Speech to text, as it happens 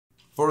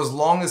For as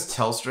long as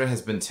Telstra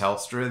has been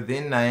Telstra,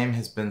 their name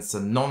has been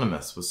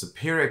synonymous with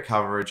superior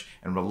coverage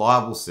and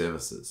reliable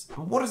services.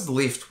 But what is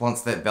left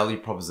once that value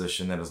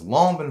proposition that has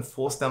long been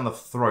forced down the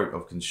throat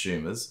of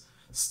consumers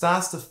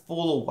starts to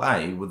fall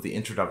away with the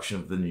introduction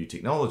of the new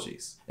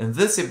technologies? In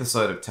this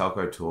episode of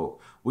Telco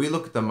Talk, we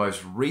look at the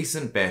most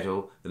recent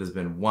battle that has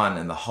been won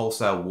in the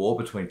wholesale war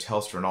between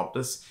Telstra and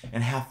Optus,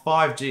 and how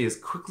 5G is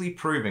quickly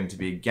proving to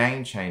be a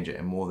game changer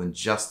in more than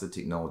just the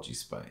technology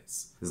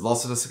space. There's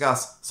lots to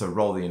discuss, so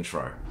roll the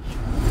intro.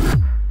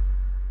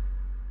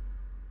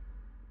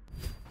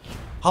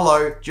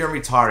 Hello, Jeremy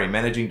Tyree,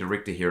 Managing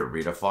Director here at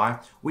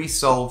Redify. We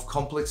solve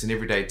complex and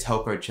everyday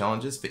telco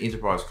challenges for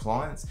enterprise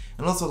clients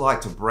and also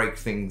like to break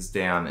things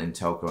down in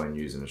telco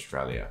news in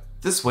Australia.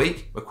 This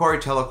week, Macquarie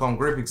Telecom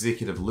Group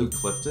Executive Luke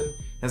Clifton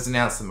has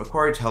announced that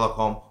Macquarie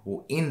Telecom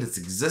will end its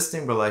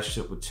existing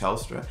relationship with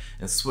Telstra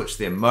and switch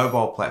their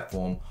mobile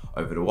platform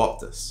over to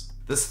Optus.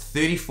 This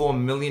 $34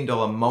 million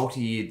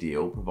multi-year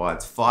deal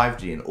provides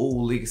 5G and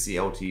all legacy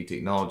LTE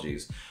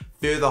technologies,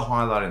 further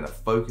highlighting the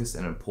focus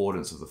and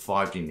importance of the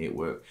 5G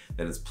network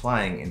that is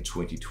playing in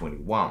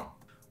 2021.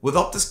 With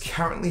Optus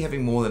currently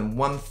having more than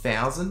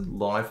 1,000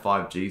 live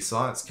 5G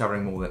sites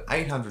covering more than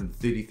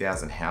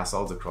 830,000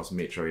 households across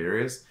metro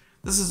areas,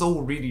 this is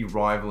already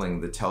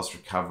rivaling the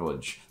Telstra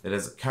coverage that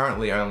is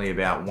currently only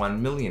about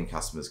 1 million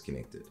customers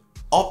connected.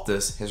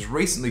 Optus has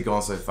recently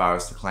gone so far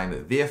as to claim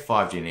that their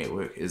 5G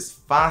network is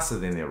faster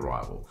than their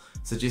rival,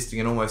 suggesting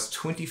an almost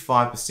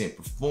 25%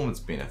 performance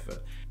benefit,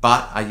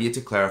 but are yet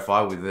to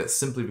clarify whether that's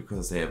simply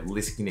because they have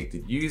less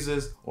connected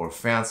users or have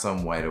found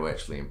some way to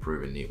actually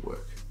improve a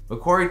network.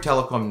 Macquarie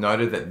Telecom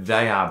noted that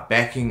they are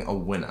backing a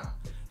winner.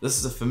 This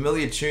is a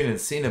familiar tune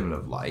and sentiment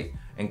of late,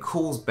 and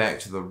calls back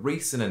to the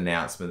recent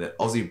announcement that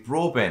Aussie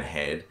Broadband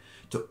had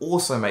to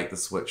also make the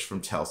switch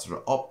from Telstra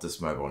to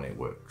Optus mobile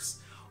networks.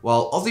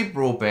 While Aussie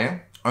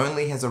Broadband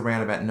only has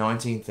around about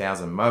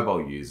 19,000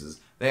 mobile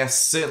users, they are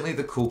certainly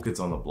the cool kids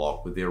on the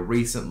block with their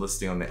recent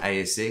listing on the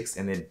ASX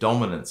and their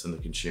dominance in the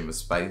consumer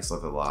space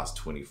over the last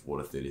 24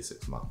 to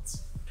 36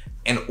 months.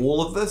 And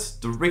all of this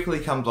directly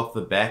comes off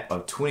the back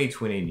of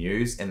 2020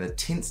 news and the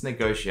tense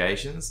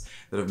negotiations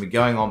that have been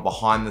going on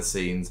behind the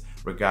scenes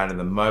regarding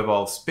the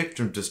mobile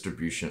spectrum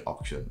distribution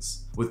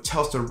auctions. With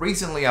Telstra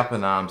recently up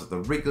in arms at the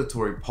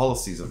regulatory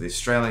policies of the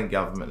Australian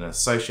government and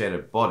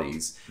associated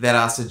bodies that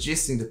are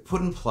suggesting to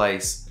put in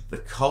place the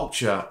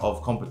culture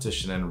of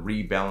competition and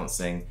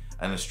rebalancing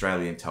an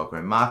Australian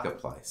telco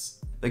marketplace.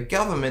 The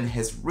government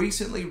has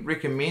recently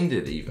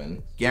recommended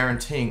even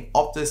guaranteeing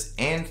Optus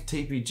and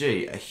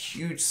TPG a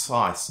huge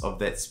slice of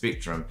that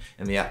spectrum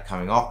in the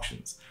upcoming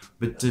auctions,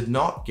 but did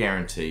not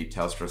guarantee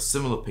Telstra a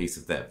similar piece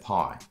of that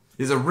pie.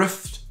 There's a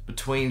rift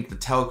between the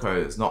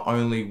telcos, not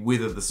only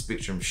whether the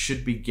spectrum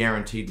should be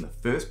guaranteed in the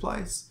first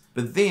place,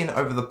 but then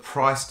over the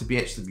price to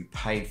actually be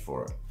paid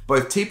for it.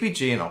 Both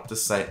TPG and Optus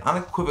say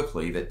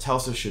unequivocally that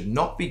Telstra should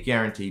not be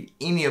guaranteed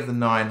any of the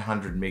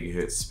 900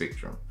 MHz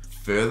spectrum.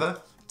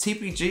 Further,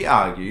 TPG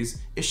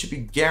argues it should be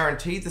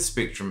guaranteed the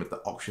spectrum at the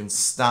auction's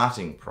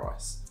starting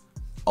price.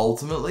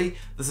 Ultimately,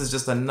 this is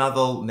just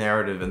another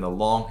narrative in the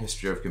long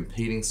history of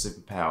competing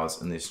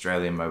superpowers in the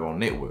Australian mobile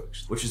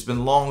networks, which has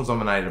been long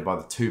dominated by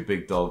the two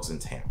big dogs in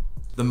town.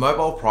 The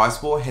mobile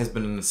price war has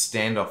been in a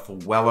standoff for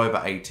well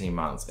over 18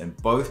 months, and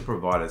both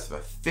providers have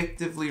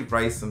effectively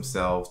raced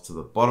themselves to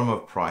the bottom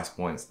of price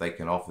points they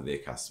can offer their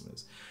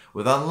customers,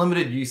 with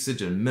unlimited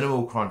usage and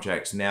minimal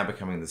contracts now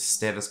becoming the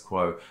status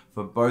quo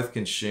for both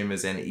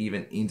consumers and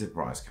even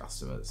enterprise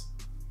customers.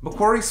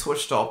 Macquarie's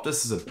switch to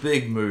Optus is a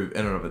big move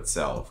in and of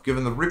itself,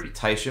 given the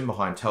reputation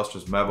behind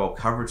Telstra's mobile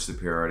coverage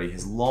superiority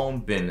has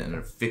long been an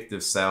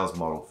effective sales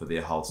model for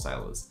their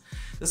wholesalers.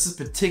 This is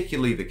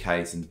particularly the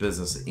case in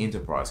business and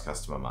enterprise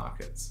customer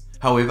markets.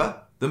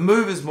 However, the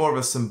move is more of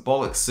a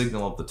symbolic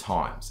signal of the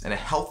times and a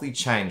healthy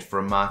change for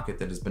a market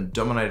that has been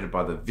dominated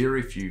by the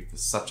very few for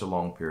such a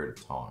long period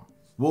of time.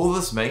 Will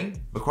this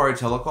mean Macquarie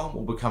Telecom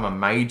will become a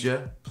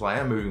major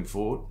player moving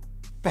forward?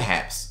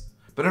 Perhaps.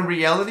 But in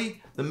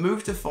reality, the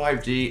move to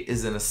 5G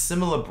is in a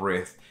similar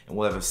breath and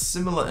will have a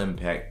similar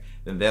impact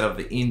than that of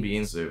the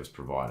NBN service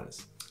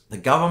providers. The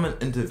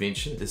government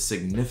intervention is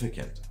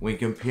significant when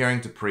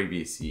comparing to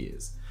previous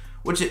years,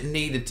 which it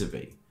needed to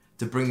be,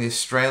 to bring the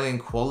Australian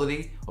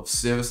quality of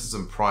services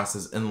and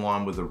prices in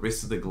line with the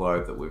rest of the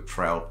globe that we've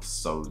trailed for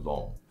so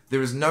long.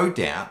 There is no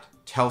doubt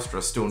Telstra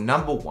is still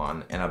number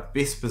one and are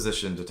best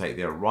positioned to take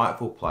their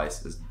rightful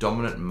place as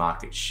dominant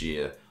market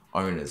share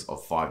owners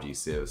of 5G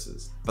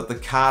services. But the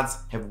cards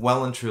have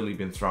well and truly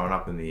been thrown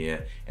up in the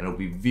air, and it'll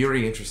be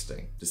very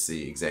interesting to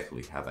see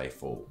exactly how they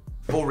fall.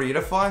 For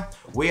Redify,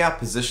 we are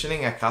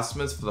positioning our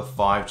customers for the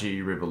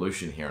 5G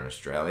revolution here in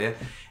Australia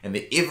and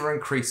the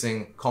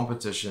ever-increasing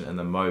competition in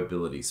the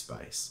mobility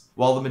space.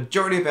 While the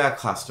majority of our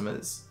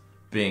customers,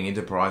 being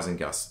enterprise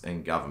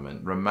and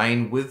government,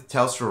 remain with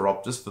Telstra or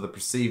Optus for the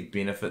perceived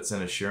benefits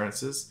and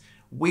assurances,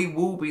 we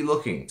will be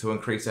looking to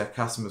increase our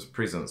customers'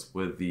 presence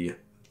with the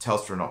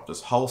Telstra and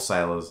Optus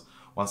wholesalers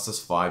once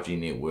this 5G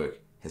network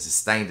has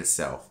sustained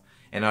itself,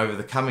 and over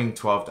the coming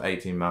 12 to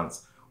 18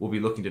 months will be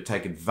looking to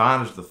take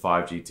advantage of the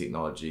 5G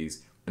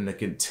technologies and the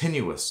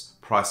continuous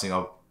pricing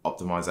of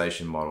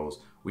optimization models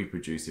we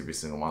produce every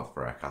single month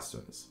for our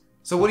customers.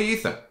 So what do you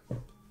think?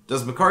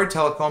 Does Macquarie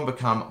Telecom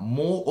become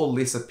more or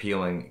less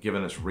appealing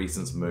given its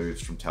recent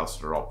moves from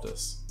Telstra to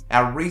Optus?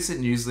 Our recent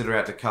newsletter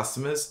out to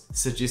customers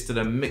suggested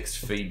a mixed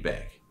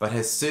feedback, but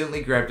has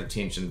certainly grabbed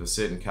attention for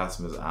certain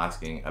customers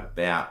asking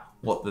about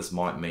what this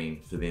might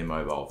mean for their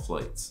mobile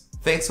fleets.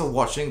 Thanks for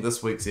watching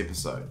this week's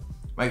episode.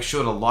 Make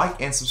sure to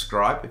like and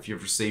subscribe if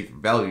you've received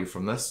value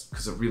from this,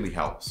 because it really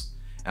helps.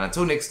 And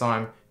until next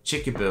time,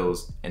 check your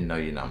bills and know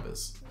your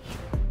numbers.